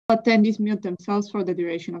Attendees mute themselves for the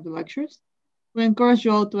duration of the lectures. We encourage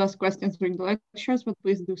you all to ask questions during the lectures, but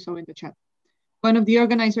please do so in the chat. One of the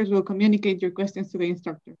organizers will communicate your questions to the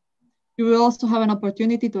instructor. You will also have an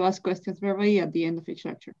opportunity to ask questions verbally at the end of each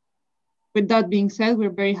lecture. With that being said, we're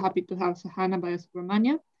very happy to have Sahana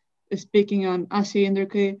Balasubramanya speaking on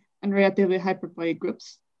acylindrically and relatively hyperbolic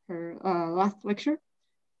groups, her last lecture.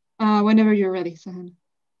 Whenever you're ready, Sahana.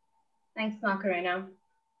 Thanks, Macarena.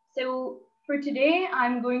 So for today,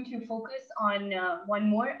 I'm going to focus on one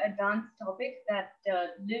more advanced topic that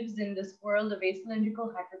lives in this world of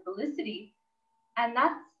acylindrical hyperbolicity, and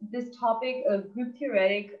that's this topic of group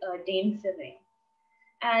theoretic Dane filling.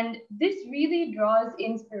 And this really draws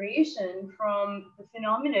inspiration from the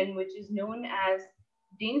phenomenon which is known as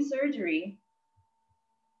Dane surgery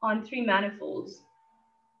on three manifolds.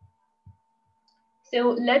 So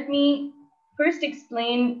let me first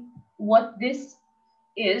explain what this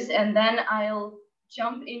is, and then I'll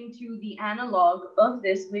jump into the analog of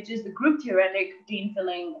this, which is the group theoretic Dane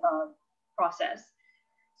filling process.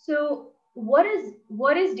 So what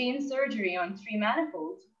is Dane surgery on three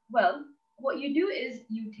manifolds? Well, what you do is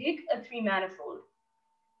you take a three manifold,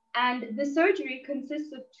 and the surgery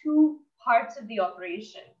consists of two parts of the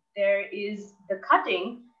operation. There is the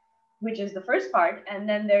cutting, which is the first part, and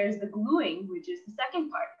then there's the gluing, which is the second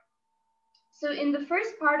part. So in the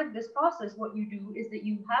first part of this process, what you do is that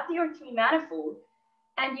you have your three manifold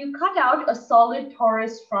and you cut out a solid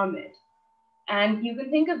torus from it. And you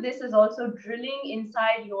can think of this as also drilling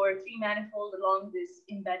inside your three manifold along this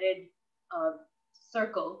embedded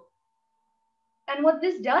circle. And what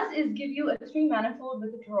this does is give you a three manifold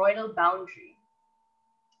with a toroidal boundary.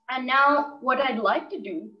 And now what I'd like to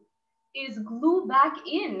do is glue back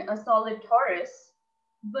in a solid torus,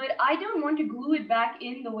 but I don't want to glue it back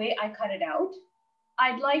in the way I cut it out.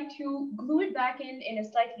 I'd like to glue it back in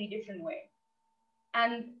a slightly different way.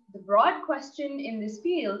 And the broad question in this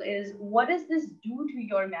field is, what does this do to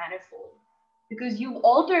your manifold? Because you've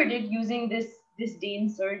altered it using this Dane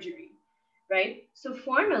surgery, right? So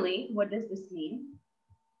formally, what does this mean?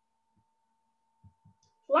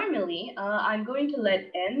 Formally, I'm going to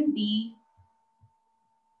let N be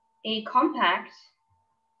a compact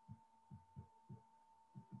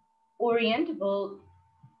orientable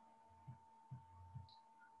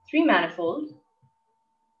three manifold.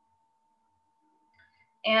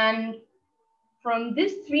 And from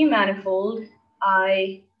this three manifold,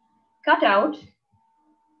 I cut out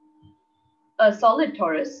a solid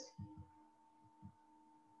torus.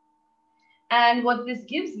 And what this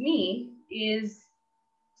gives me is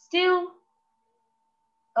still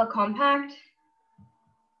a compact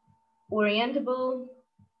orientable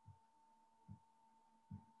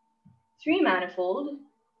three manifold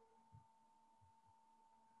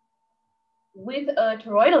with a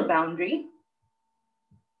toroidal boundary,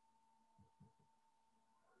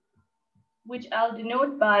 which I'll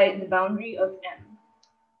denote by the boundary of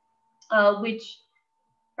M, which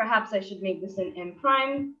perhaps I should make this an M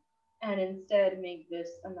prime and instead make this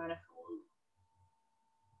a manifold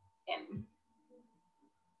M.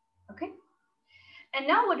 Okay. And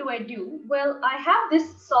now what do I do? Well, I have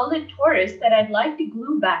this solid torus that I'd like to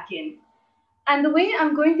glue back in. And the way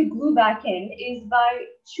I'm going to glue back in is by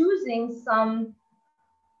choosing some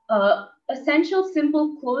essential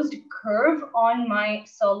simple closed curve on my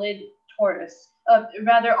solid torus,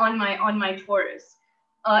 rather on my torus.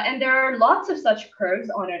 And there are lots of such curves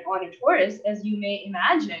on a torus, as you may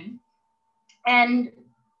imagine. And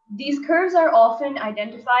these curves are often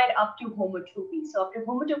identified up to homotopy. So up to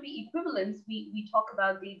homotopy equivalence, we talk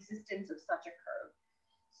about the existence of such a curve.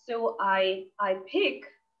 So I pick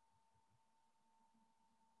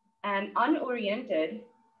an unoriented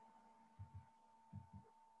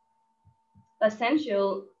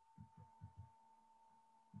essential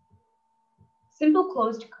simple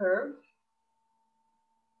closed curve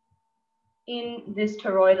in this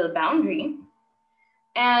toroidal boundary.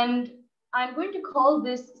 And I'm going to call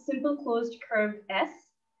this simple closed curve S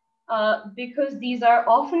because these are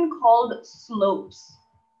often called slopes.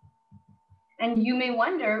 And you may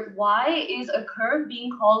wonder, why is a curve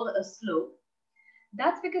being called a slope?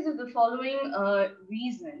 That's because of the following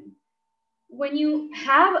reason. When you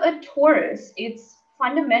have a torus, its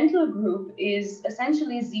fundamental group is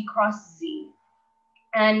essentially Z cross Z.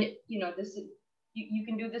 And you know, this is, you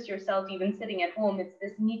can do this yourself even sitting at home. It's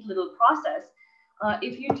this neat little process.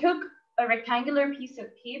 If you took a rectangular piece of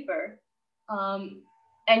paper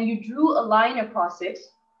and you drew a line across it,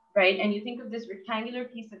 right? And you think of this rectangular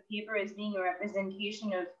piece of paper as being a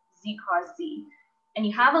representation of Z cross Z. And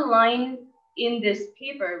you have a line in this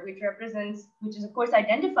paper, which is of course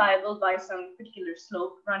identifiable by some particular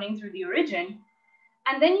slope running through the origin.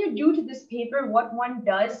 And then you do to this paper what one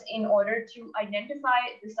does in order to identify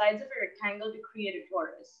the sides of a rectangle to create a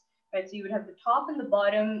torus, right? So you would have the top and the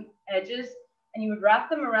bottom edges, and you would wrap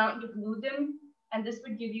them around to glue them, and this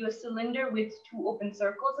would give you a cylinder with two open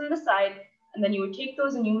circles on the side, and then you would take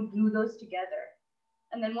those and you would glue those together.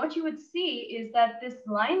 And then what you would see is that this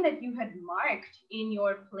line that you had marked in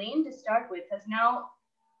your plane to start with has now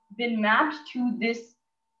been mapped to this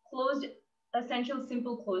closed, essential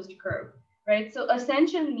simple closed curve, right? So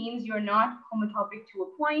essential means you're not homotopic to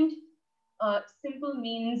a point. Simple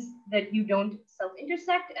means that you don't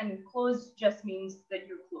self-intersect, and closed just means that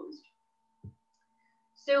you're closed.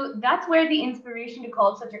 So that's where the inspiration to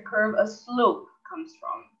call such a curve a slope comes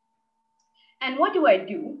from. And what do I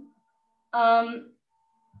do?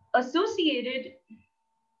 Associated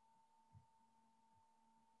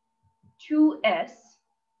to S,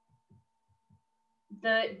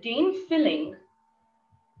 the Dane filling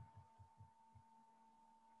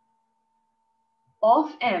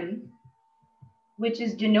of M, which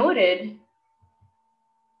is denoted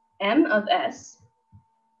M of S,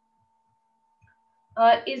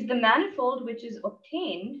 is the manifold which is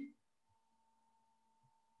obtained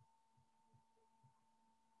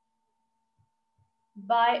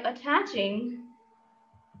by attaching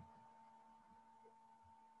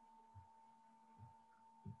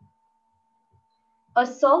a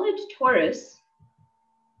solid torus,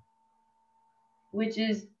 which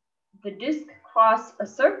is the disk cross a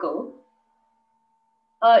circle,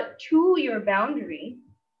 to your boundary,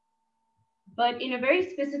 but in a very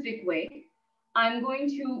specific way. I'm going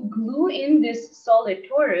to glue in this solid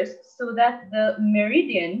torus so that the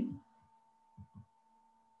meridian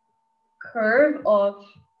curve of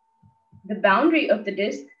the boundary of the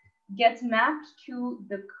disk gets mapped to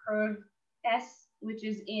the curve S, which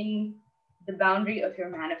is in the boundary of your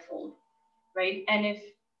manifold, right? And if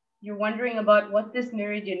you're wondering about what this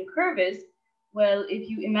meridian curve is, well, if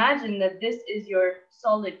you imagine that this is your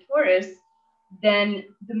solid torus, then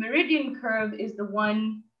the meridian curve is the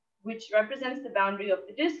one which represents the boundary of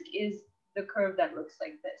the disk, is the curve that looks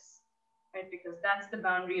like this, right? Because that's the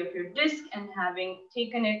boundary of your disk, and having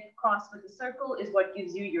taken it across with a circle is what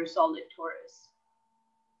gives you your solid torus.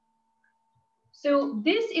 So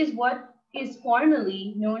this is what is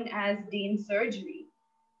formally known as Dane surgery.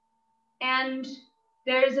 And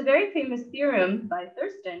there is a very famous theorem by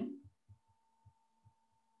Thurston,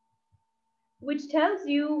 which tells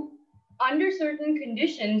you under certain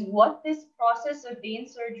conditions what this process of Dane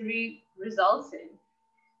surgery results in.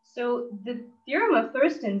 So the theorem of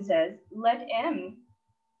Thurston says, let M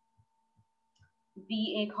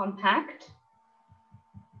be a compact,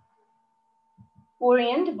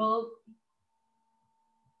 orientable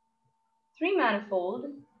three-manifold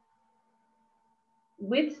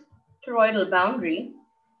with toroidal boundary,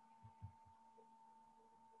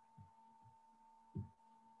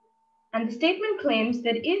 and the statement claims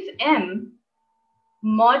that if M,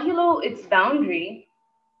 modulo its boundary,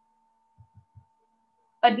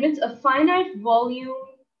 admits a finite volume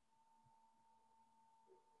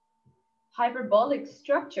hyperbolic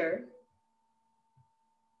structure,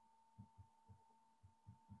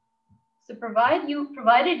 so provided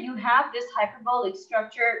you have this hyperbolic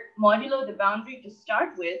structure modulo the boundary to start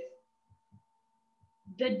with,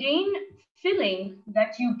 the Dane filling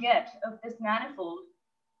that you get of this manifold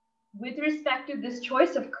with respect to this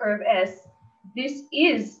choice of curve S, this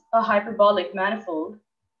is a hyperbolic manifold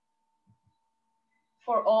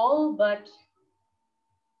for all but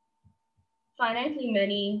finitely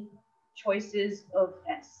many choices of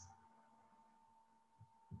S.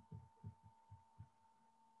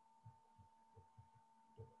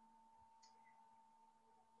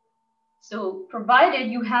 So provided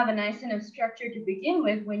you have a nice enough structure to begin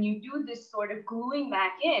with, when you do this sort of gluing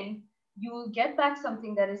back in, you will get back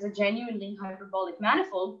something that is a genuinely hyperbolic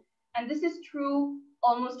manifold. And this is true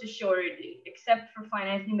almost assuredly, except for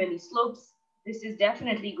finitely many slopes. This is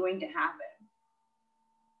definitely going to happen.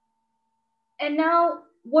 And now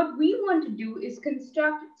what we want to do is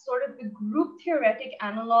construct sort of the group theoretic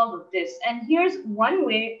analog of this. And here's one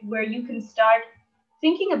way where you can start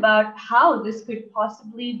thinking about how this could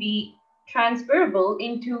possibly be transferable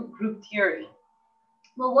into group theory.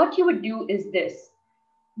 Well, what you would do is this.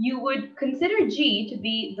 You would consider G to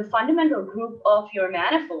be the fundamental group of your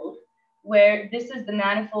manifold, where this is the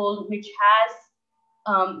manifold which has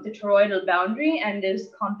the toroidal boundary and is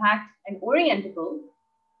compact and orientable.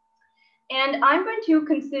 And I'm going to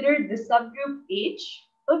consider the subgroup H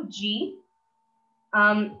of G,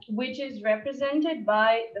 which is represented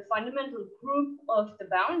by the fundamental group of the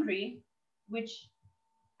boundary, which,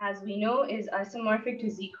 as we know, is isomorphic to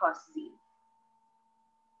Z cross Z.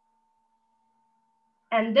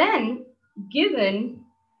 And then given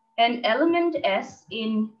an element S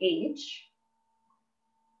in H,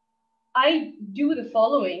 I do the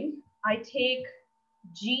following. I take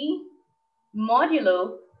G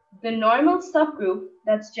modulo the normal subgroup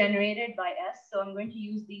that's generated by S. So I'm going to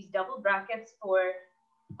use these double brackets for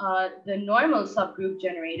the normal subgroup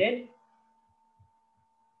generated.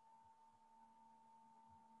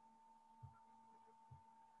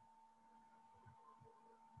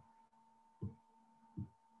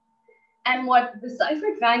 And what the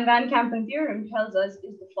Seifert-Van Kampen theorem tells us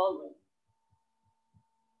is the following.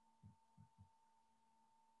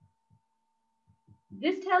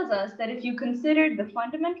 This tells us that if you consider the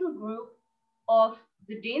fundamental group of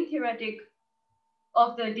the Dehn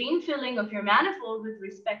filling of your manifold with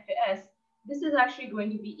respect to S, this is actually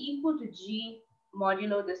going to be equal to G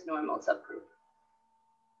modulo this normal subgroup,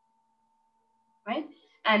 right?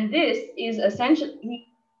 And this is essentially,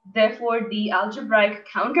 therefore, the algebraic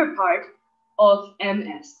counterpart of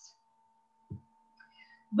MS.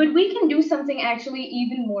 But we can do something actually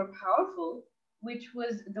even more powerful, which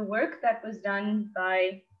was the work that was done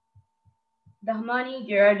by Dahmani,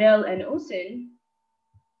 Girardel, and Osin.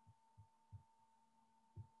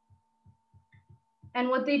 And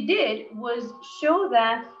what they did was show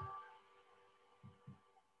that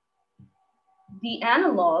the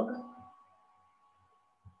analog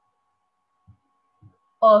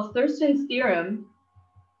of Thurston's theorem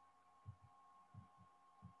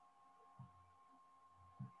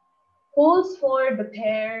holds for the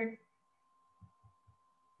pair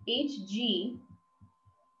HG,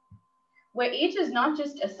 where H is not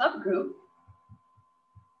just a subgroup,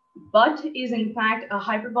 but is in fact a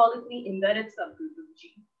hyperbolically embedded subgroup of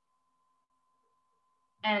G.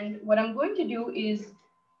 And what I'm going to do is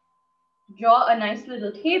draw a nice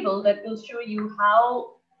little table that will show you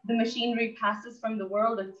how the machinery passes from the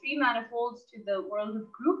world of three manifolds to the world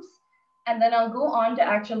of groups. And then I'll go on to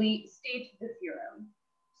actually state the theorem.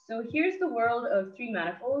 So here's the world of three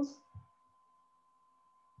manifolds.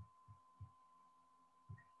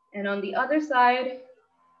 And on the other side,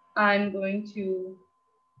 I'm going to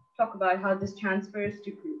talk about how this transfers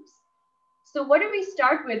to groups. So what do we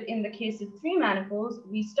start with in the case of three manifolds?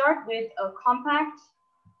 We start with a compact,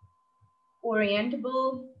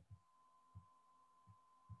 orientable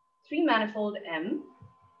three manifold M.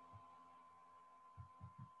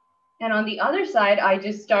 And on the other side, I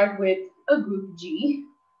just start with a group G.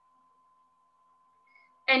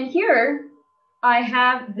 And here I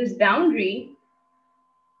have this boundary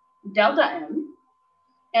delta M.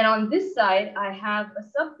 And on this side, I have a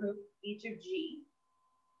subgroup H of G.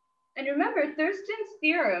 And remember, Thurston's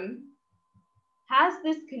theorem has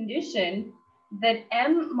this condition that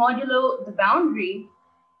M modulo the boundary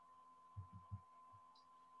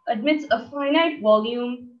admits a finite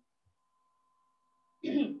volume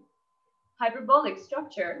hyperbolic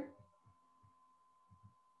structure.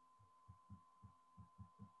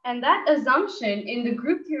 And that assumption in the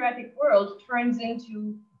group theoretic world turns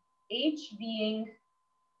into H being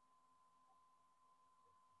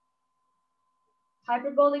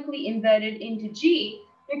hyperbolically embedded into G,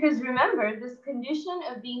 because remember, this condition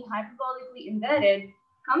of being hyperbolically embedded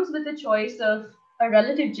comes with a choice of a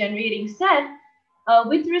relative generating set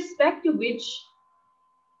with respect to which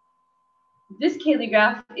this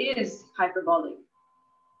calligraph is hyperbolic.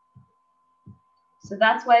 So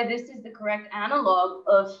that's why this is the correct analog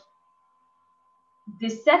of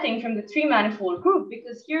this setting from the three manifold group,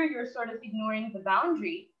 because here you're sort of ignoring the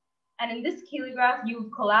boundary. And in this calligraph,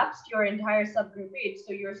 you've collapsed your entire subgroup H.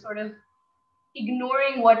 So you're sort of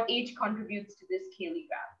ignoring what H contributes to this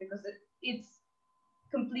calligraph, because its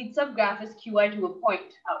complete subgraph is Qi to a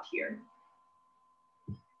point out here.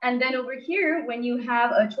 And then over here, when you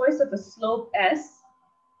have a choice of a slope S,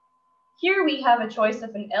 here we have a choice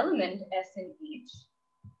of an element S in H.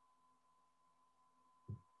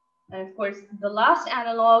 And of course, the last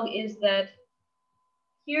analog is that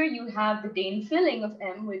here you have the Dehn filling of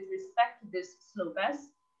M with respect to this slope S.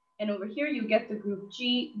 And over here, you get the group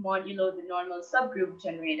G modulo the normal subgroup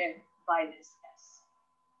generated by this S.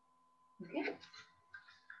 Okay.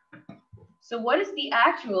 So what is the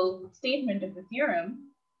actual statement of the theorem?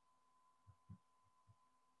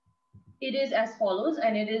 It is as follows,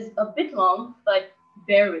 and it is a bit long, but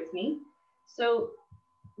bear with me. So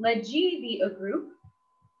let G be a group,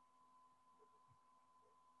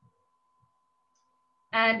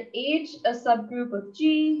 and H a subgroup of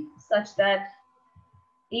G such that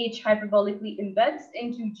H hyperbolically embeds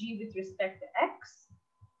into G with respect to X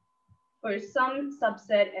for some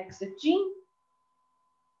subset X of G.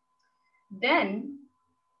 Then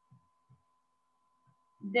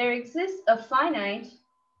there exists a finite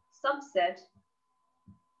subset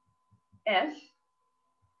F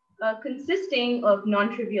consisting of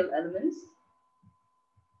non-trivial elements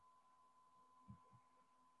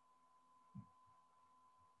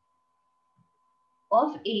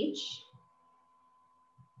of H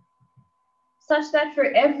such that for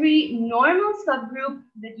every normal subgroup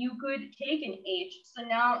that you could take in H, so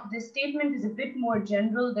now this statement is a bit more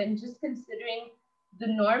general than just considering the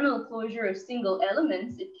normal closure of single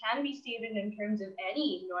elements. It can be stated in terms of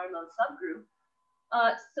any normal subgroup.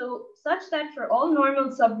 So such that for all normal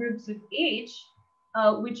subgroups of H,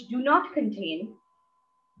 which do not contain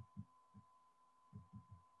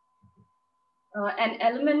an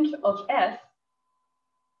element of F,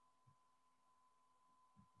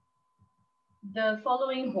 the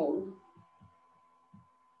following hold.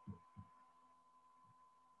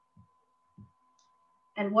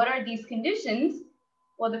 And what are these conditions?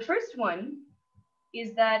 Well, the first one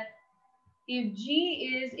is that if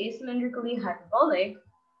G is acylindrically hyperbolic,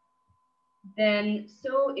 then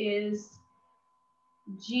so is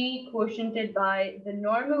G quotiented by the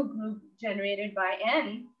normal group generated by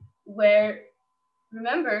N, where,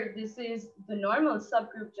 remember, this is the normal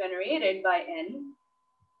subgroup generated by N,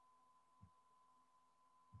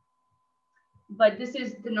 but this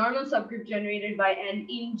is the normal subgroup generated by N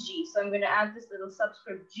in G. So I'm going to add this little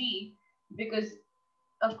subscript G because,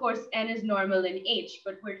 of course, N is normal in H,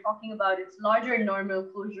 but we're talking about its larger normal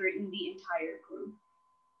closure in the entire group.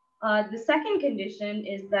 The second condition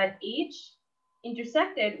is that H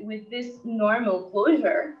intersected with this normal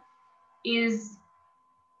closure is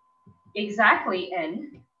exactly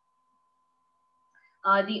N.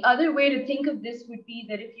 The other way to think of this would be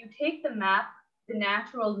that if you take the map, the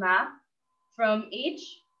natural map from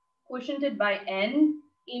H quotiented by N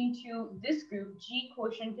into this group, G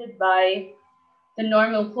quotiented by the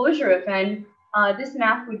normal closure of N, this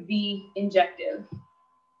map would be injective.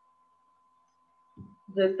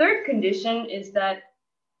 The third condition is that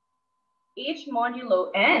H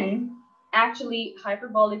modulo N actually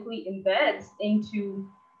hyperbolically embeds into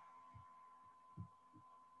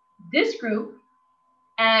this group.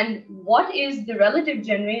 And what is the relative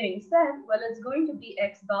generating set? Well, it's going to be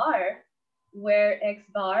X bar, where X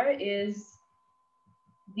bar is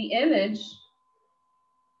the image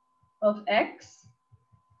of X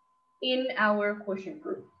in our quotient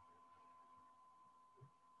group.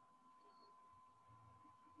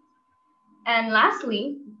 And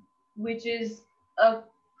lastly, which is a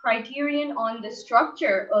criterion on the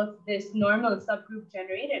structure of this normal subgroup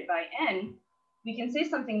generated by N, we can say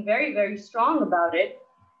something very, very strong about it.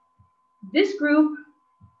 This group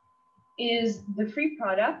is the free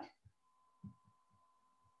product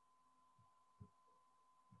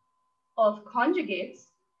of conjugates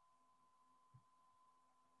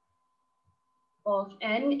of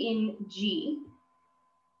N in G,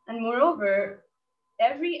 and moreover,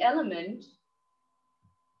 every element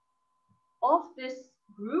of this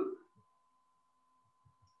group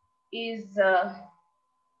is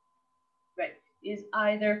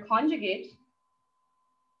either conjugate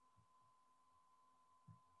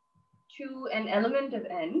to an element of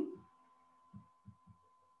N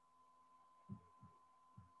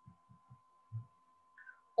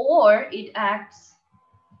or it acts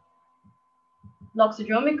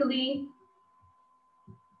loxodromically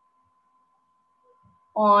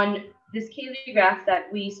on this Cayley graph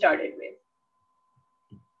that we started with.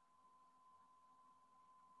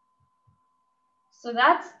 So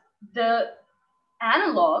that's the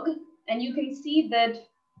analog, and you can see that,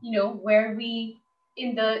 where we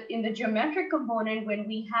in the geometric component, when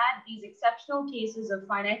we had these exceptional cases of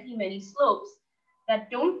finitely many slopes that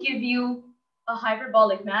don't give you a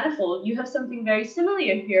hyperbolic manifold, you have something very similar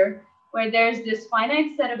here, where there's this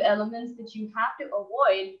finite set of elements that you have to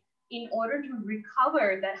avoid in order to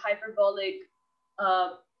recover that hyperbolic,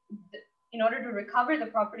 in order to recover the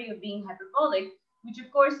property of being hyperbolic, which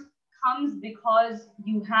of course comes because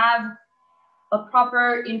you have a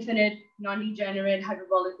proper infinite non-degenerate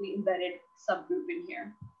hyperbolically embedded subgroup in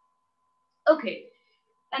here. Okay,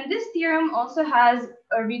 and this theorem also has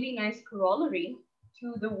a really nice corollary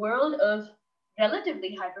to the world of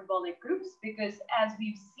relatively hyperbolic groups, because as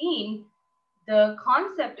we've seen, the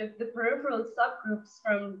concept of the peripheral subgroups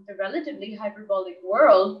from the relatively hyperbolic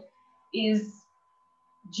world is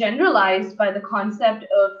generalized by the concept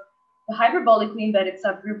of the hyperbolically embedded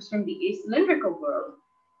subgroups from the acylindrical world.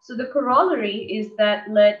 So the corollary is that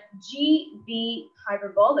let G be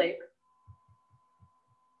hyperbolic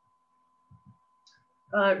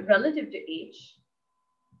relative to H,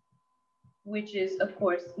 which is of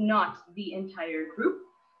course not the entire group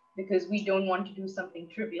because we don't want to do something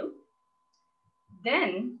trivial.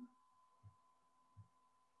 Then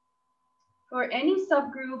for any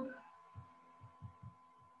subgroup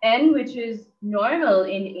n, which is normal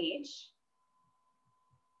in H,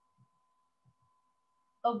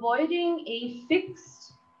 avoiding a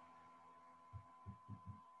fixed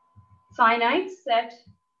finite set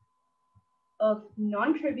of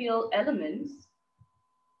non-trivial elements,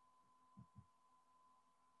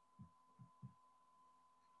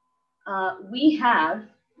 we have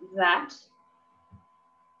that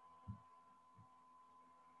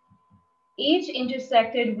H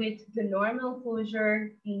intersected with the normal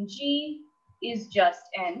closure in G is just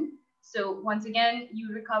n. So once again,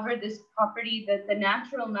 you recover this property that the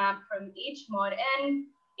natural map from H mod n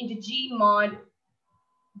into G mod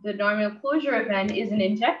the normal closure of n is an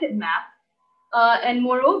injective map. And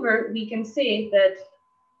moreover, we can say that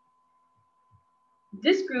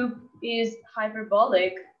this group is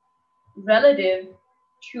hyperbolic relative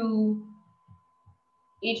to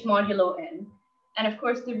H modulo n. And of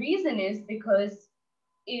course, the reason is because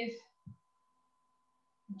if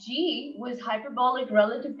G was hyperbolic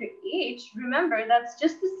relative to H, remember, that's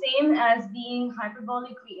just the same as being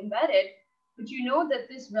hyperbolically embedded, but you know that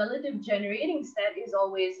this relative generating set is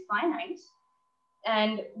always finite.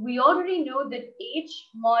 And we already know that H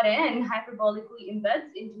mod n hyperbolically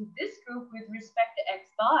embeds into this group with respect to x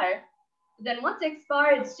bar. Then what's x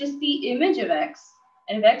bar? It's just the image of x.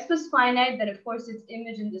 And if x was finite, then of course its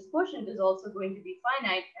image in this quotient is also going to be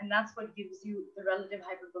finite. And that's what gives you the relative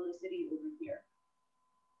hyperbolicity over here.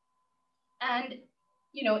 And,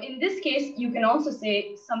 you know, in this case, you can also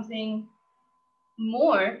say something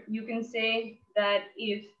more. You can say that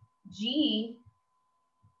if G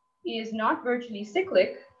is not virtually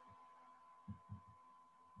cyclic,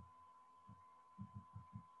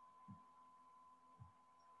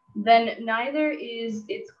 then neither is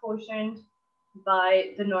its quotient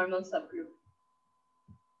by the normal subgroup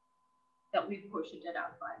that we've quotiented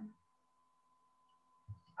out by.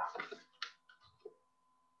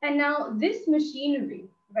 And now this machinery,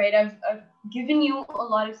 right? I've given you a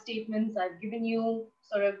lot of statements. I've given you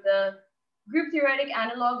sort of the group theoretic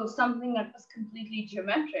analog of something that was completely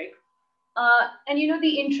geometric. And you know,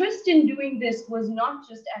 the interest in doing this was not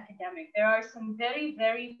just academic. There are some very,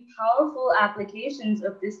 very powerful applications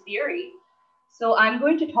of this theory. So I'm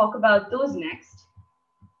going to talk about those next.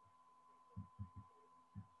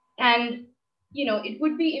 And you know, it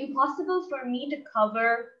would be impossible for me to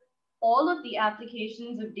cover all of the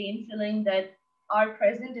applications of Dane filling that are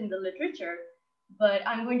present in the literature, but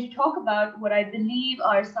I'm going to talk about what I believe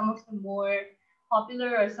are some of the more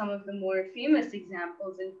popular or some of the more famous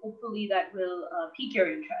examples, and hopefully that will pique your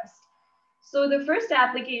interest. So the first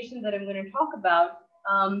application that I'm going to talk about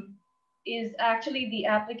is actually the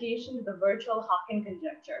application to the virtual Hawking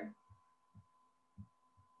conjecture.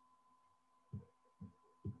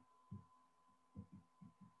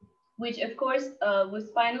 Which of course was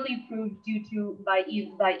finally proved by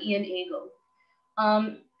Ian Agel.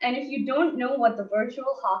 And if you don't know what the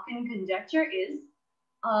virtual Hawking conjecture is,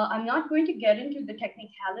 I'm not going to get into the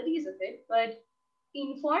technicalities of it, but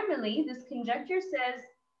informally, this conjecture says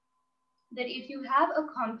that if you have a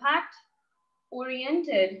compact,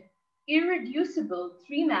 oriented, irreducible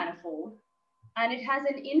three-manifold, and it has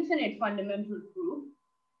an infinite fundamental group,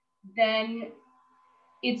 then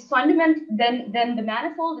then the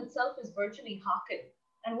manifold itself is virtually Hawking.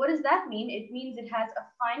 And what does that mean? It means it has a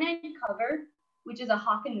finite cover, which is a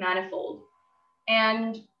Hawking manifold.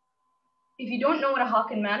 And if you don't know what a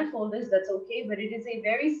Hawking manifold is, that's okay, but it is a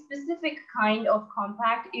very specific kind of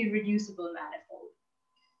compact, irreducible manifold.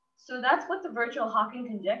 So that's what the virtual Hawking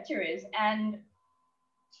conjecture is. And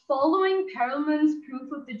following Perelman's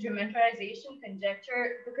proof of the geometrization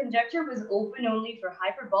conjecture, the conjecture was open only for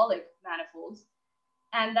hyperbolic manifolds.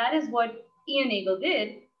 And that is what Ian Agel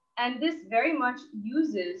did. And this very much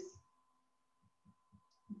uses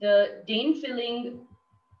the Dane filling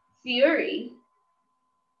theory.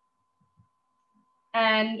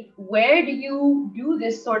 And where do you do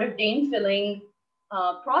this sort of Dane filling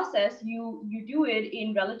process? You do it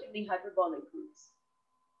in relatively hyperbolic groups.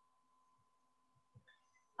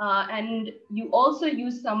 And you also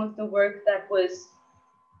use some of the work that was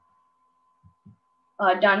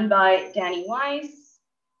done by Danny Weiss,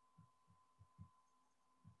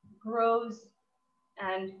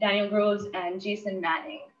 Daniel Groves and Jason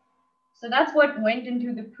Manning. So that's what went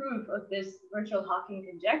into the proof of this virtual Hawking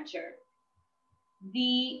conjecture.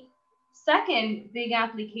 The second big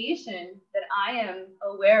application that I am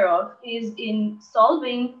aware of is in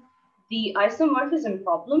solving the isomorphism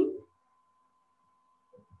problem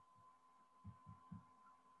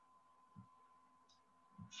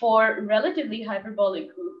for relatively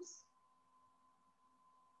hyperbolic groups,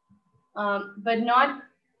 but not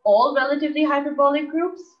all relatively hyperbolic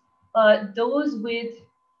groups, those with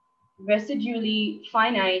residually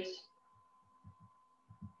finite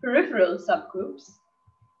peripheral subgroups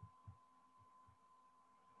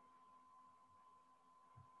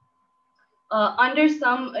under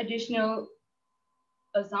some additional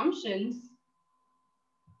assumptions,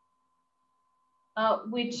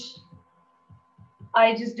 which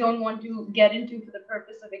I just don't want to get into for the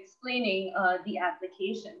purpose of explaining the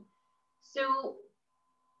application. So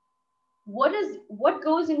what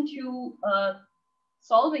goes into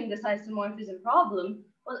solving this isomorphism problem?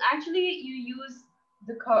 Well, actually, you use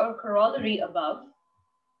the corollary above.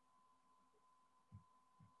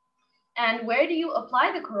 And where do you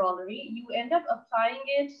apply the corollary? You end up applying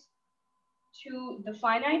it to the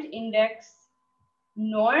finite index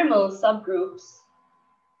normal subgroups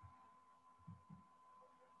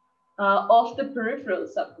of the peripheral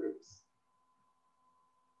subgroups.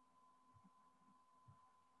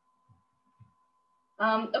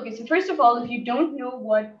 Okay, so first of all, if you don't know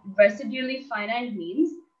what residually finite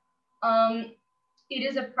means, it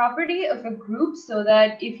is a property of a group so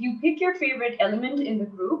that if you pick your favorite element in the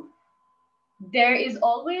group, there is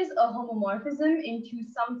always a homomorphism into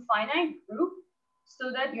some finite group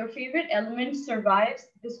so that your favorite element survives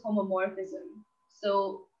this homomorphism.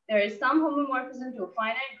 So there is some homomorphism to a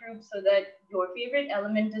finite group so that your favorite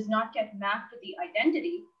element does not get mapped to the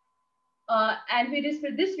identity. And it is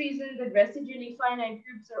for this reason that residually finite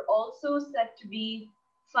groups are also said to be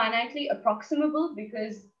finitely approximable,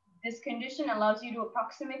 because this condition allows you to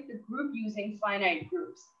approximate the group using finite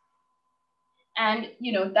groups. And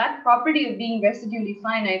that property of being residually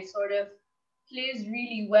finite sort of plays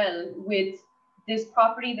really well with this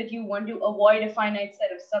property that you want to avoid a finite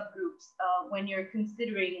set of subgroups when you're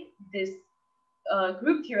considering this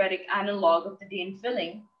group theoretic analog of the Dane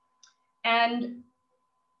filling. And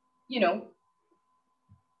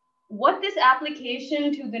what this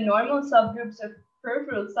application to the normal subgroups of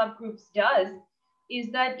peripheral subgroups does is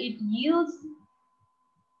that it yields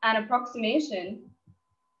an approximation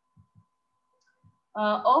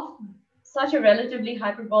of such a relatively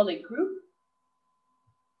hyperbolic group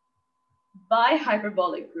by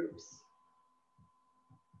hyperbolic groups.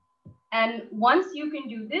 And once you can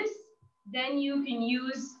do this, then you can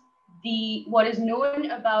use what is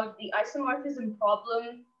known about the isomorphism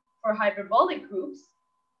problem for hyperbolic groups.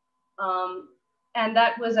 And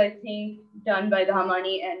that was, I think, done by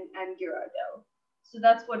Dhamani and Girardel. So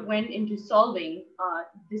that's what went into solving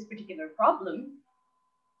this particular problem.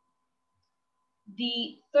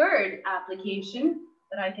 The third application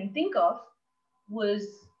that I can think of was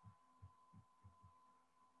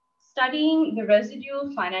studying the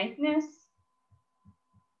residual finiteness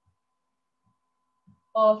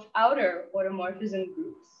of outer automorphism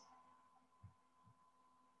groups.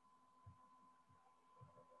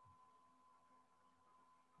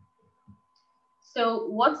 So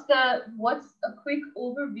what's a quick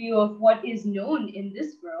overview of what is known in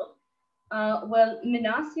this world? Well,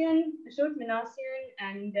 Ashok Minassian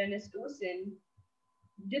and Dennis Dosen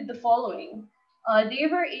did the following. They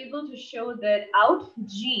were able to show that out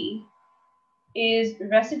G is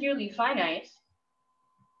residually finite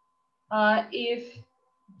if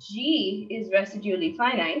G is residually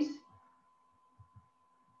finite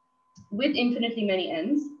with infinitely many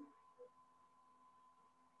n's,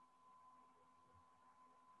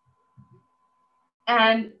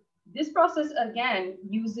 and this process again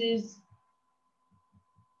uses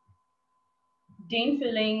Dane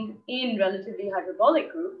filling in relatively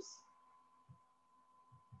hyperbolic groups.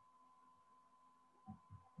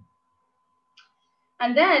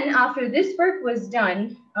 And then after this work was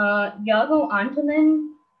done, Yago Antolin,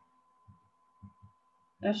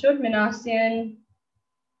 Ashok Minassian,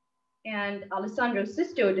 and Alessandro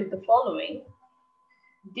Sisto did the following.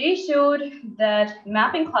 They showed that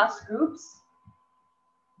mapping class groups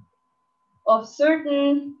of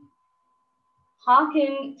certain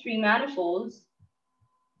Hawken three-manifolds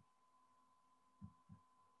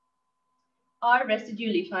are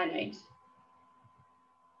residually finite.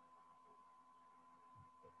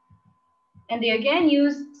 And they again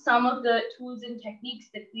use some of the tools and techniques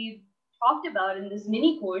that we've talked about in this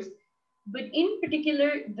mini course, but in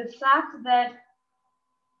particular, the fact that,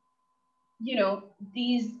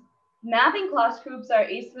 these mapping class groups are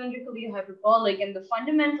acylindrically hyperbolic, and the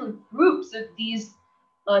fundamental groups of these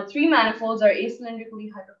three manifolds are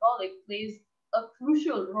acylindrically hyperbolic plays a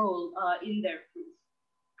crucial role in their proof.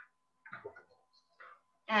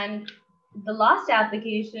 And the last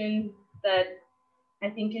application that I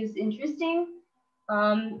think is interesting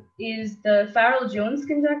is the Farrell-Jones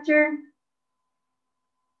conjecture.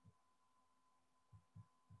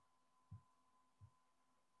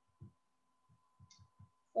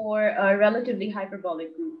 For relatively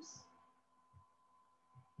hyperbolic groups.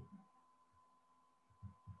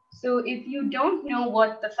 So if you don't know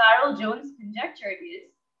what the Farrell-Jones conjecture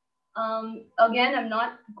is, again, I'm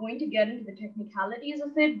not going to get into the technicalities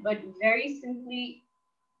of it, but very simply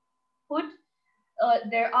put,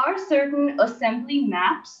 there are certain assembly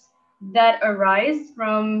maps that arise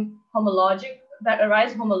homologically,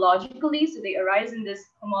 so they arise in this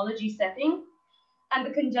homology setting. And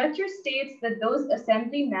the conjecture states that those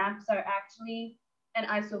assembly maps are actually an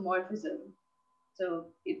isomorphism. So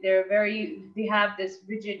they have this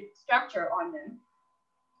rigid structure on them.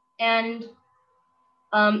 And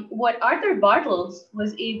what Arthur Bartels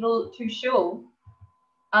was able to show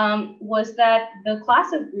was that the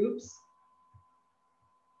class of groups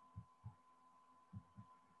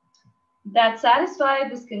that satisfy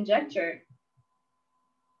this conjecture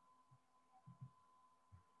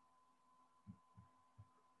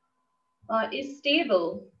is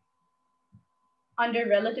stable under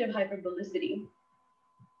relative hyperbolicity.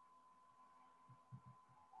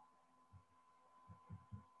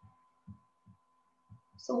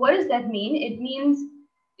 So what does that mean? It means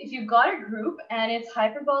if you've got a group and it's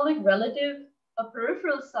hyperbolic relative a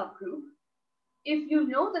peripheral subgroup, if you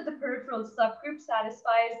know that the peripheral subgroup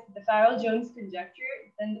satisfies the Farrell-Jones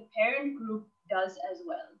conjecture, then the parent group does as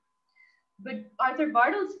well. But Arthur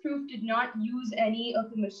Bartels' proof did not use any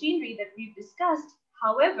of the machinery that we've discussed.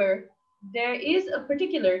 However, there is a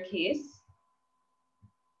particular case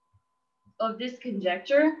of this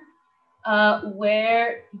conjecture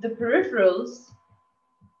where the peripherals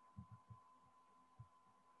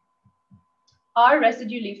are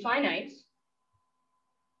residually finite,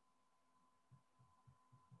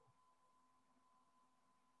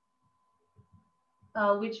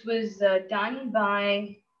 which was done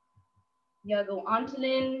by Iago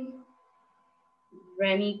Antolin,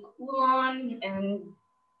 Remy Coulon, and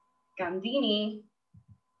Gandini.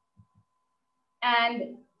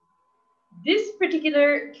 And this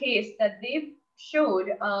particular case that they've showed,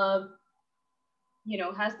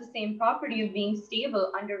 has the same property of being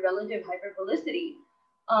stable under relative hyperbolicity.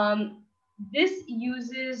 This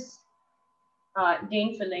uses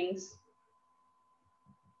Dane fillings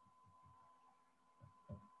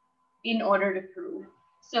in order to prove.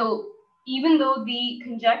 So even though the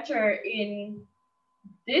conjecture in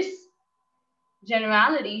this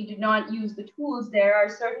generality did not use the tools, there are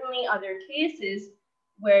certainly other cases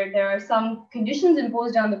where there are some conditions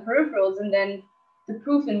imposed on the peripherals, and then the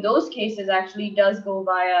proof in those cases actually does go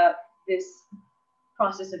via this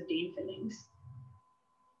process of Dane fillings.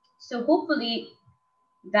 So hopefully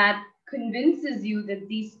that convinces you that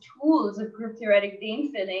these tools of group theoretic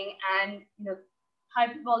Dane filling and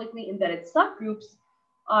hyperbolically embedded subgroups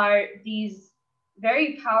are these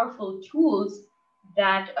very powerful tools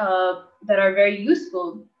that are very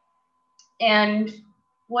useful. And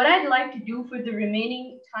what I'd like to do for the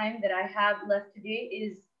remaining time that I have left today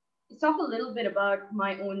is talk a little bit about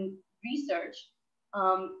my own research.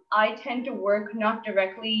 I tend to work not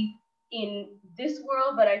directly in this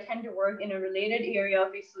world, but I tend to work in a related area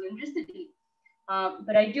of acylindricity.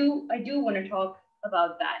 But I do want to talk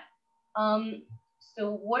about that.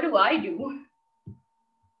 So what do I do?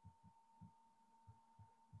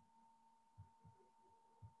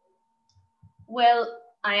 Well,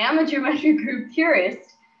 I am a geometric group theorist,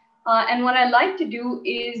 and what I like to do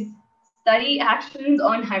is study actions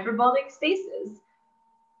on hyperbolic spaces.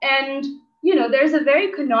 And there's a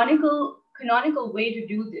very canonical way to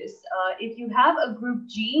do this. If you have a group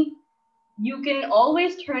G, you can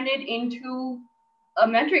always turn it into a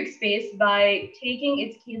metric space by taking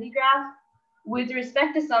its Cayley graph with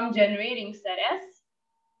respect to some generating set S.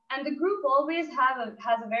 And the group always has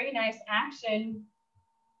a very nice action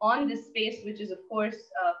on this space, which is of course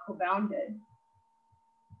co-bounded.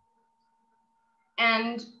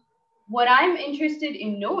 And what I'm interested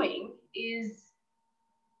in knowing is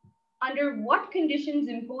under what conditions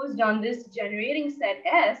imposed on this generating set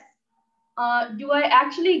S do I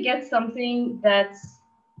actually get something that's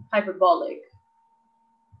hyperbolic?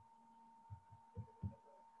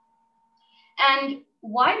 And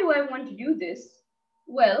why do I want to do this?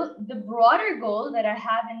 Well, the broader goal that I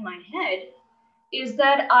have in my head is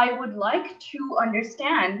that I would like to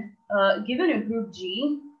understand, given a group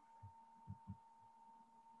G,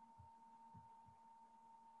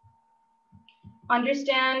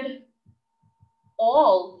 understand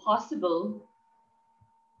all possible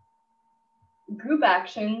group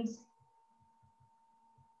actions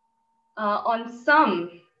on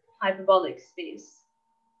some hyperbolic space.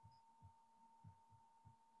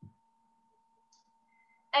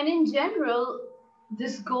 And in general,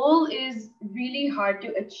 this goal is really hard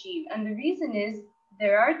to achieve. And the reason is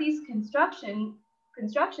there are these constructions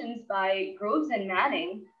by Groves and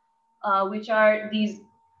Manning, which are these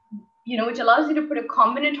which allows you to put a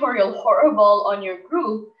combinatorial horror ball on your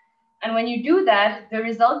group. And when you do that, the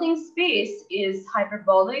resulting space is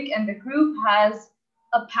hyperbolic, and the group has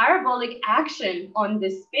a parabolic action on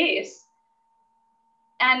this space.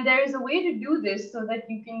 And there is a way to do this so that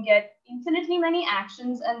you can get infinitely many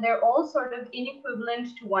actions, and they're all sort of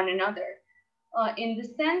inequivalent to one another. In the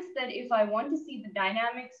sense that if I want to see the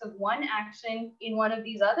dynamics of one action in one of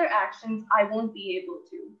these other actions, I won't be able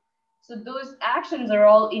to. So those actions are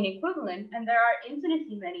all inequivalent, and there are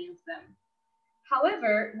infinitely many of them.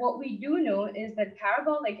 However, what we do know is that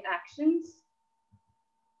parabolic actions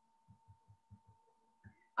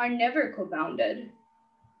are never co-bounded.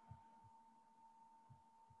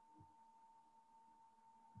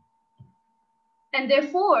 And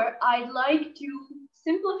therefore, I'd like to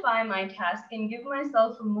simplify my task and give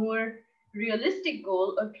myself a more realistic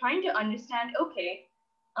goal of trying to understand, okay,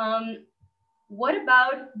 what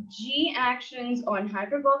about G actions on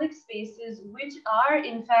hyperbolic spaces which are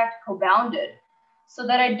in fact co-bounded, so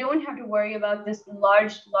that I don't have to worry about this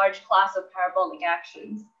large class of parabolic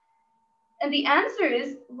actions? And the answer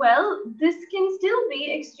is, well, this can still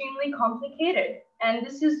be extremely complicated. And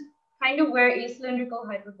this is kind of where acylindrical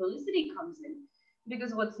hyperbolicity comes in.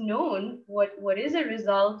 Because what's known, what is a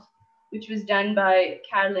result, which was done by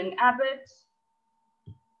Carolyn Abbott,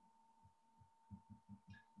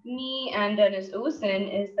 me, and Dennis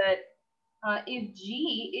Osen, is that if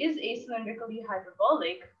G is acylindrically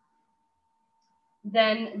hyperbolic,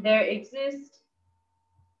 then there exist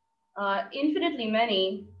infinitely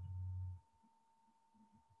many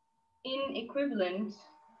inequivalent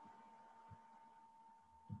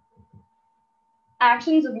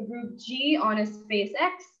actions of a group G on a space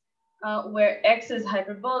X, where X is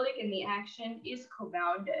hyperbolic and the action is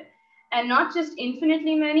co-bounded. And not just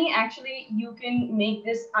infinitely many, actually, you can make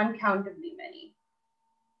this uncountably many.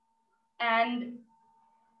 And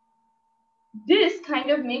this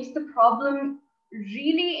kind of makes the problem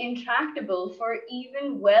really intractable for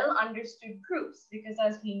even well understood groups, because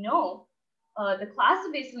as we know, the class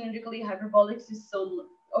of acylindrically hyperbolics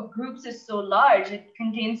groups is so large, it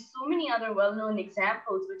contains so many other well-known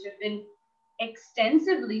examples which have been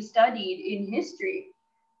extensively studied in history.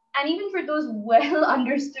 And even for those well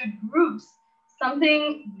understood groups,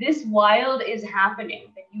 something this wild is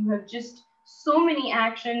happening, that you have just so many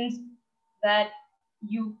actions that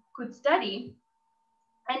you could study.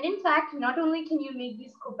 And in fact, not only can you make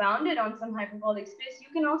these co-bounded on some hyperbolic space, you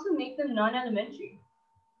can also make them non-elementary.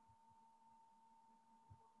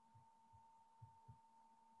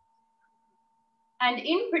 And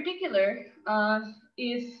in particular,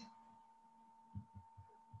 if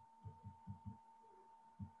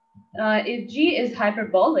G is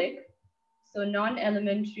hyperbolic, so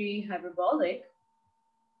non-elementary hyperbolic,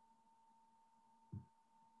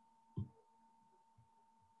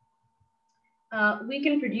 we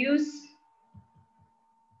can produce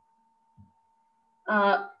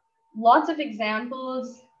lots of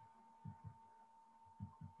examples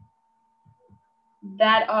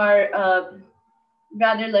that are,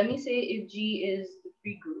 rather, let me say if G is the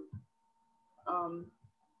free group,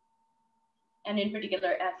 and in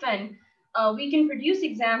particular Fn, we can produce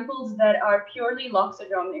examples that are purely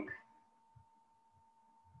loxodromic.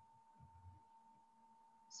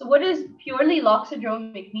 So what does purely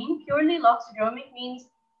loxodromic mean? Purely loxodromic means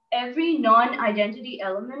every non-identity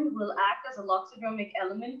element will act as a loxodromic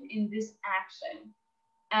element in this action.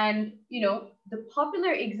 And the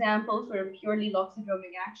popular example for a purely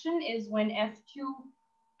loxodromic action is when F2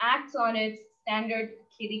 acts on its standard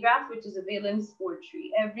Cayley graph, which is a valence spore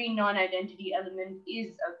tree. Every non-identity element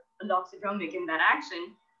is a loxodromic in that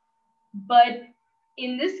action. But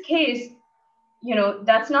in this case,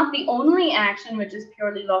 that's not the only action which is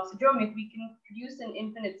purely loxodromic. We can produce an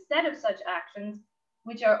infinite set of such actions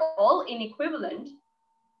which are all inequivalent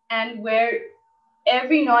and where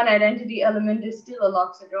every non-identity element is still a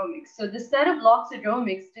loxodromic. So the set of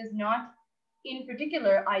loxodromics does not, in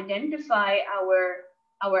particular, identify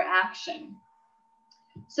our action.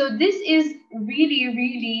 So this is really,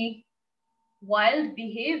 really wild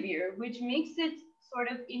behavior, which makes it sort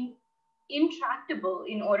of intractable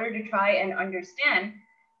in order to try and understand.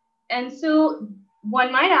 And so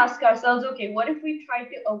one might ask ourselves, okay, what if we try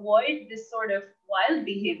to avoid this sort of wild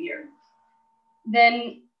behavior?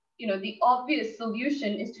 Then the obvious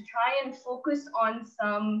solution is to try and focus on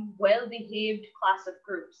some well-behaved class of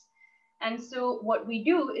groups. And so what we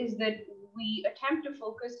do is that we attempt to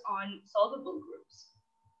focus on solvable groups.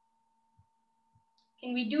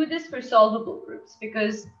 Can we do this for solvable groups?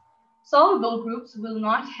 Because solvable groups will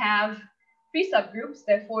not have free subgroups,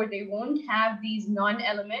 therefore they won't have these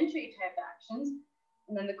non-elementary type actions.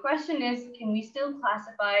 And then the question is, can we still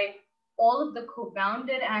classify all of the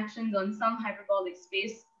co-bounded actions on some hyperbolic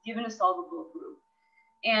space given a solvable group.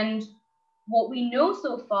 And what we know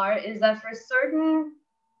so far is that for certain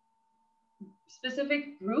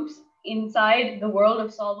specific groups inside the world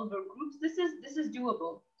of solvable groups, this is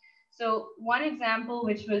doable. So one example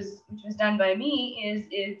which was done by me is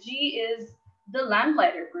if G is the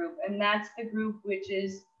lamplighter group, and that's the group which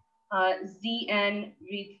is Zn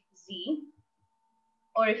with Z.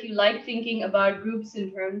 Or if you like thinking about groups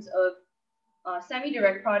in terms of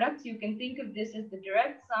semi-direct products, you can think of this as the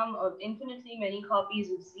direct sum of infinitely many copies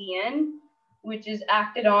of Zn, which is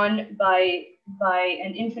acted on by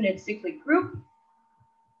an infinite cyclic group.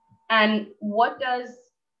 And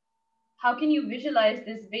how can you visualize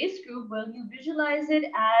this base group? Well, you visualize it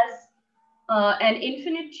as an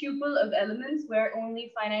infinite tuple of elements where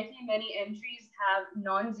only finitely many entries have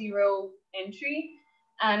non-zero entry.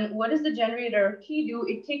 And what does the generator of T do?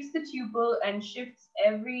 It takes the tuple and shifts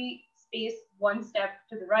every space one step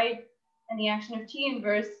to the right. And the action of T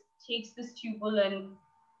inverse takes this tuple and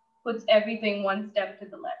puts everything one step to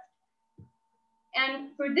the left. And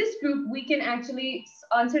for this group, we can actually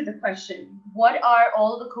answer the question, what are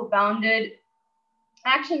all the co-bounded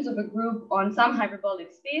actions of a group on some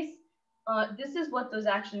hyperbolic space? This is what those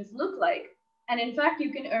actions look like. And in fact,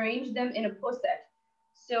 you can arrange them in a poset.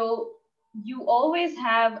 So you always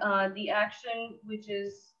have the action, which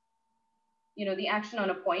is, the action on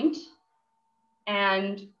a point.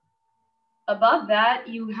 And above that,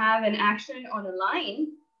 you have an action on a line.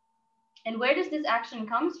 And where does this action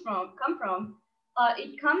come from?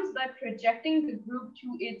 It comes by projecting the group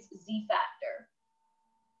to its Z factor.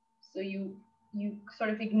 So you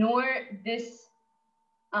sort of ignore this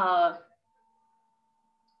part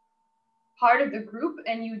of the group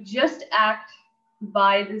and you just act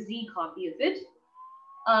by the Z copy of it.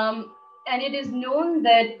 And it is known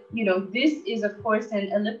that, this is of course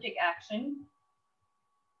an elliptic action.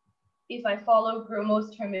 If I follow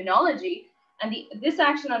Gromow's terminology, and this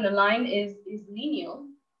action on the line is lineal.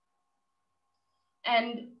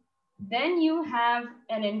 And then you have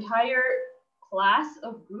an entire class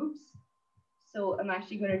of groups. So I'm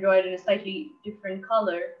actually going to draw it in a slightly different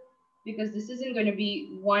color because this isn't going to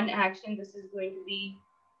be one action. This is going to be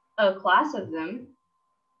a class of them.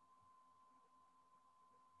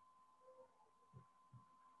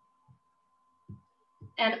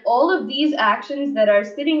 And all of these actions that are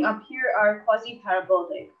sitting up here are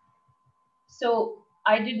quasi-parabolic. So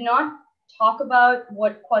I did not talk about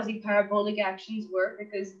what quasi-parabolic actions were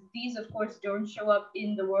because these, of course, don't show up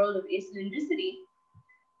in the world of acylindricity.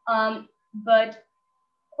 But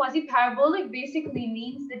quasi-parabolic basically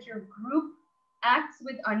means that your group acts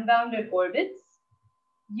with unbounded orbits.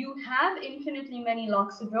 You have infinitely many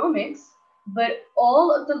loxodromics, but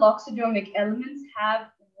all of the loxodromic elements have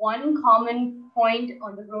one common point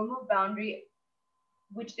on the Gromov boundary,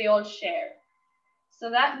 which they all share. So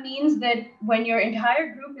that means that when your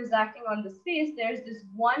entire group is acting on the space, there's this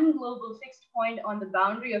one global fixed point on the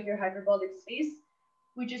boundary of your hyperbolic space,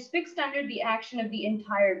 which is fixed under the action of the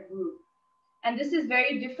entire group. And this is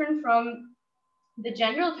very different from the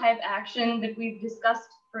general type action that we've discussed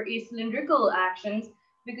for acylindrical actions,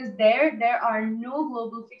 because there are no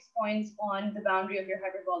global fixed points on the boundary of your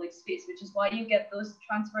hyperbolic space, which is why you get those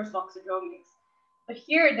transverse loxodromics. But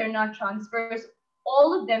here, they're not transverse.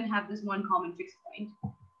 All of them have this one common fixed point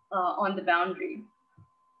on the boundary.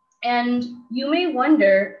 And you may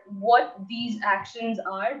wonder what these actions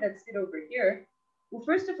are that sit over here. Well,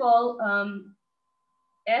 first of all,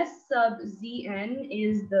 S sub Zn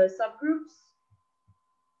is the subgroups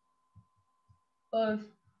of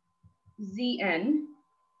Zn,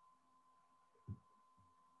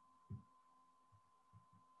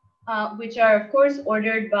 which are, of course,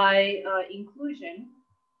 ordered by inclusion.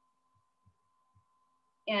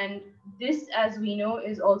 And this, as we know,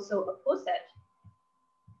 is also a poset.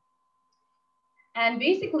 And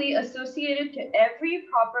basically associated to every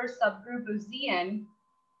proper subgroup of Zn,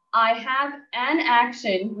 I have an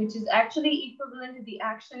action, which is actually equivalent to the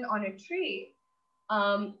action on a tree,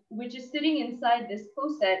 which is sitting inside this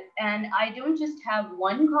poset. And I don't just have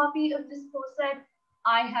one copy of this poset,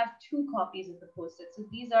 I have two copies of the poset. So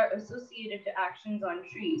these are associated to actions on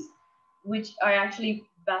trees, which are actually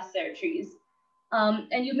Basser trees.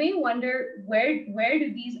 And you may wonder, where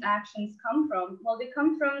do these actions come from? Well, they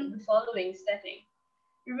come from the following setting.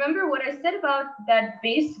 Remember what I said about that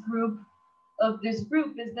base group of this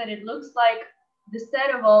group is that it looks like the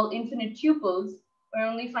set of all infinite tuples where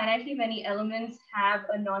only finitely many elements have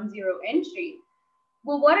a non-zero entry.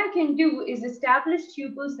 Well, what I can do is establish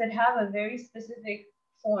tuples that have a very specific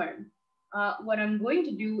form. What I'm going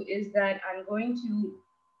to do is that I'm going to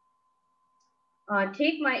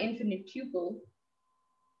take my infinite tuple.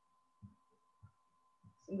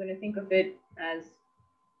 So I'm going to think of it as,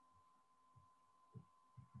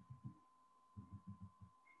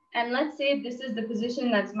 and let's say this is the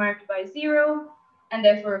position that's marked by 0, and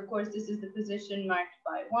therefore, of course, this is the position marked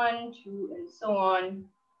by 1, 2, and so on,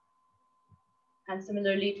 and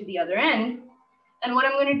similarly to the other end. And what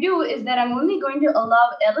I'm going to do is that I'm only going to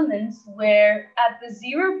allow elements where at the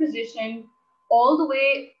 0 position all the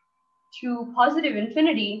way to positive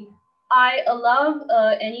infinity, I allow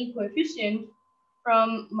any coefficient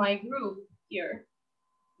from my group here,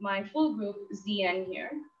 my full group Zn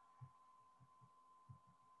here.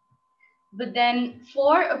 But then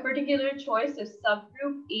for a particular choice of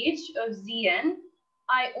subgroup H of Zn,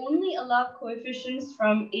 I only allow coefficients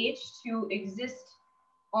from H to exist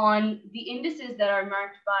on the indices that are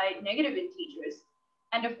marked by negative integers.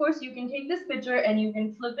 And of course, you can take this picture and you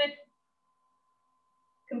can flip it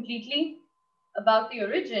completely about the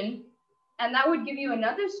origin, and that would give you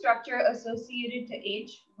another structure associated to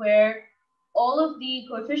H where all of the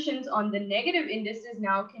coefficients on the negative indices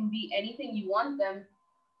now can be anything you want them,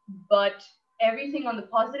 but everything on the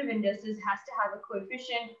positive indices has to have a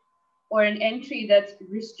coefficient or an entry that's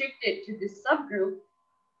restricted to this subgroup.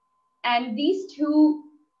 And these two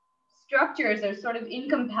structures are sort of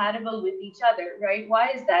incompatible with each other, right? Why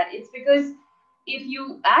is that? It's because if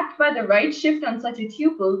you act by the right shift on such a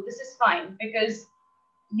tuple, this is fine because,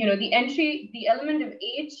 you know, the entry, the element of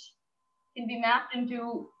H can be mapped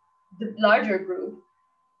into the larger group,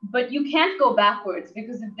 but you can't go backwards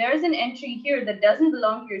because if there's an entry here that doesn't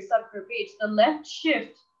belong to your subgroup H, the left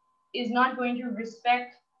shift is not going to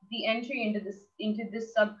respect the entry into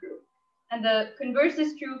this subgroup. And the converse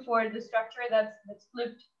is true for the structure that's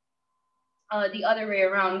flipped the other way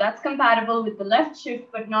around. That's compatible with the left shift,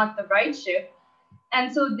 but not the right shift.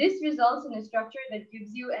 And so this results in a structure that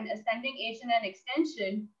gives you an ascending H&N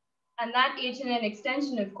extension. And that H&N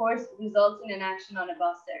extension, of course, results in an action on a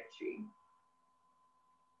Basset tree.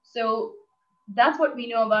 So that's what we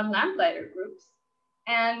know about lamplighter groups.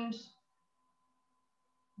 And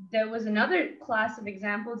there was another class of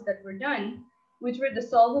examples that were done, which were the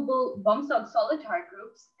solvable Bumsog-Solitar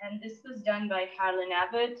groups. And this was done by Harlan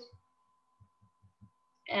Abbott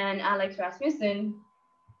and Alex Rasmussen.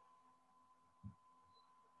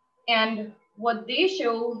 And what they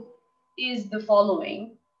show is the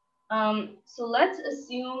following. So let's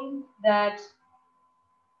assume that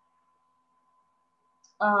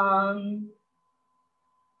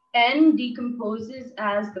N decomposes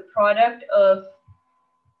as the product of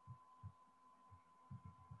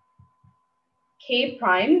K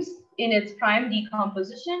primes in its prime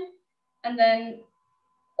decomposition, and then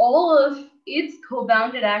all of its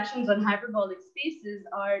co-bounded actions on hyperbolic spaces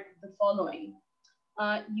are the following.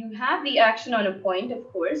 You have the action on a point, of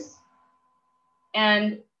course,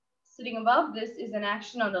 and sitting above this is an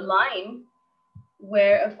action on a line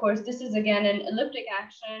where, of course, this is again an elliptic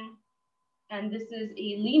action, and this is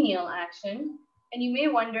a lineal action. And you may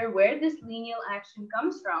wonder where this lineal action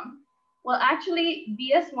comes from. Well, actually,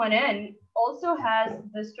 BS1N also has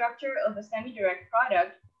the structure of a semi-direct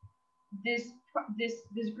product. This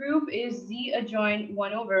group is Z adjoint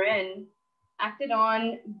 1 over N, acted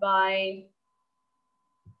on by,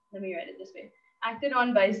 let me write it this way, acted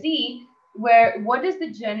on by Z, where what does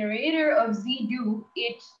the generator of Z do?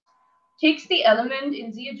 It takes the element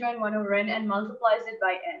in Z adjoint 1 over N and multiplies it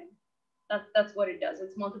by N. That's what it does.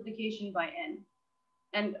 It's multiplication by N.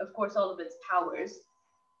 And of course, all of its powers.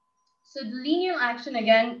 So the lineal action,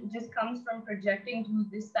 again, just comes from projecting to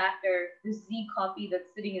this factor, this Z copy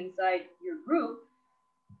that's sitting inside your group.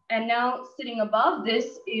 And now sitting above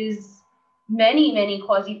this is many, many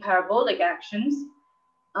quasi-parabolic actions.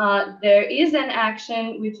 There is an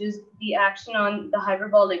action, which is the action on the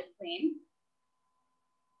hyperbolic plane.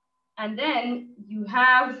 And then you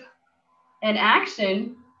have an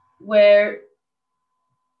action where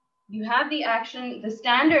you have the action, the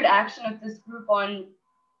standard action of this group on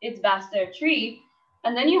its Basset tree,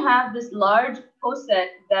 and then you have this large coset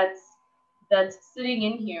that's sitting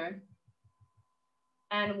in here.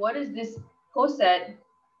 And what is this coset?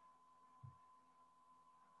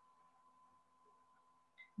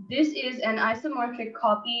 This is an isomorphic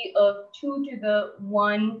copy of 2 to the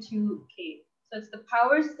 1 to k. So it's the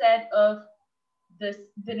power set of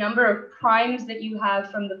the number of primes that you have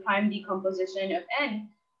from the prime decomposition of N.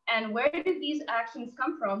 And where did these actions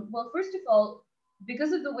come from? Well, first of all,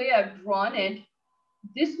 because of the way I've drawn it,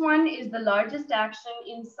 this one is the largest action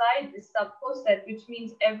inside this subcoset, which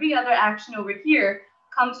means every other action over here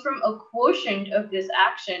comes from a quotient of this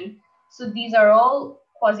action. So these are all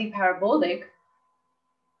quasi-parabolic.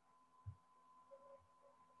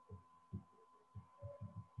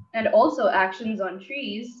 and also actions on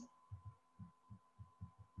trees.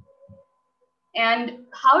 And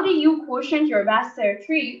how do you quotient your Vasser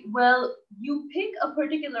tree? Well, you pick a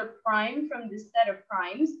particular prime from this set of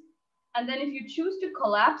primes, and then if you choose to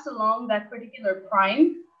collapse along that particular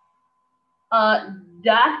prime,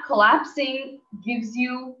 that collapsing gives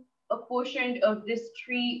you a quotient of this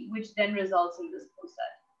tree, which then results in this coset.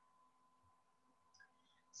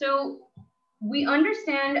 So we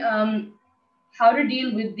understand how to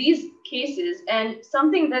deal with these cases, and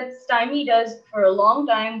something that STYMI does for a long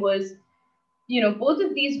time was, both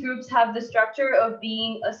of these groups have the structure of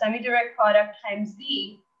being a semi-direct product times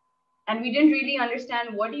Z, and we didn't really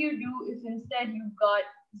understand what do you do if instead you've got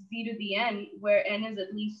Z to the N, where N is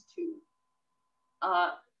at least 2.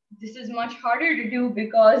 This is much harder to do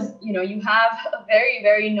because, you have a very,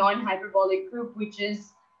 very non-hyperbolic group, which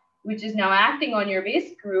is now acting on your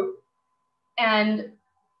base group. And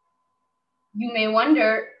you may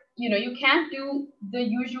wonder, you can't do the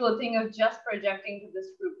usual thing of just projecting to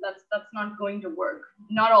this group. That's not going to work,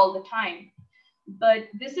 not all the time. But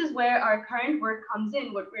this is where our current work comes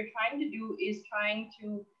in. What we're trying to do is trying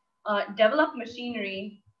to develop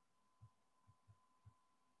machinery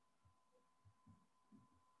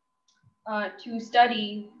to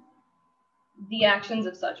study the actions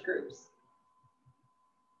of such groups.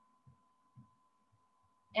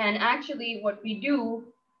 And actually what we do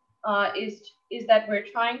is that we're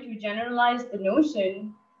trying to generalize the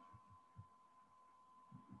notion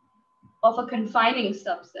of a confining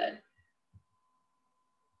subset,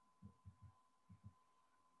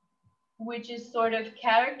 which is sort of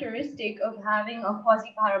characteristic of having a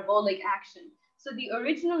quasi-parabolic action. So the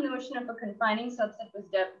original notion of a confining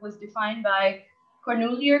subset was defined by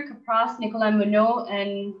Cornulier, Capras, Nicolas Monod,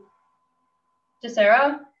 and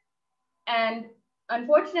Teixeira. And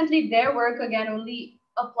unfortunately, their work, again, only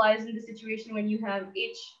applies in the situation when you have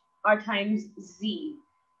H R times Z.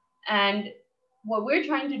 And what we're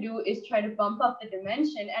trying to do is try to bump up the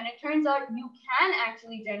dimension. And it turns out you can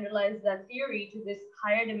actually generalize that theory to this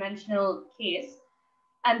higher dimensional case.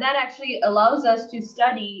 And that actually allows us to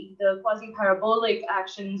study the quasi-parabolic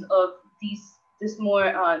actions of this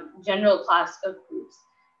more general class of groups.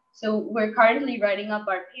 So we're currently writing up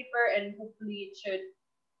our paper, and hopefully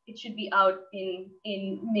it should be out in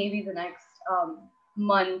maybe the next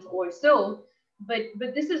month or so. But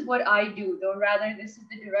this is what I do, though rather this is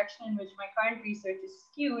the direction in which my current research is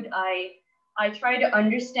skewed. I try to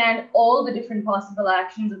understand all the different possible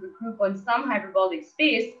actions of a group on some hyperbolic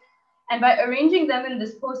space. And by arranging them in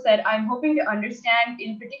this coset, I'm hoping to understand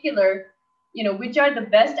in particular, which are the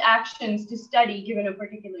best actions to study given a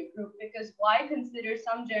particular group. Because why consider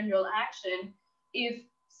some general action if,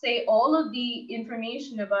 say, all of the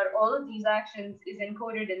information about all of these actions is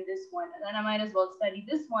encoded in this one, and then I might as well study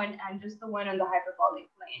this one and just the one on the hyperbolic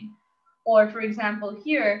plane. Or for example,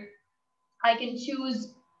 here, I can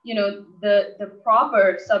choose, the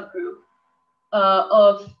proper subgroup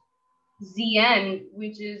of Zn,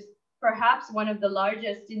 which is perhaps one of the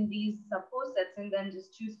largest in these subcosets, and then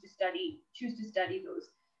just choose to study those.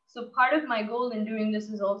 So part of my goal in doing this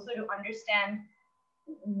is also to understand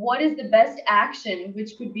what is the best action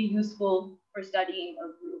which could be useful for studying a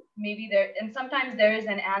group. And sometimes there is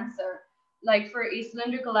an answer. Like for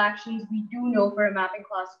acylindrical actions, we do know for a mapping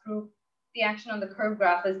class group, the action on the curve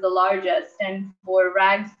graph is the largest. And for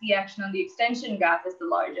RAGs, the action on the extension graph is the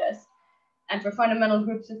largest. And for fundamental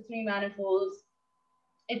groups of 3 manifolds,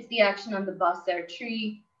 it's the action on the Basser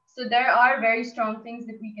tree. So there are very strong things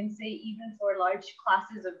that we can say even for large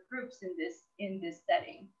classes of groups in this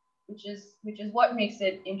setting, which is what makes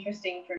it interesting for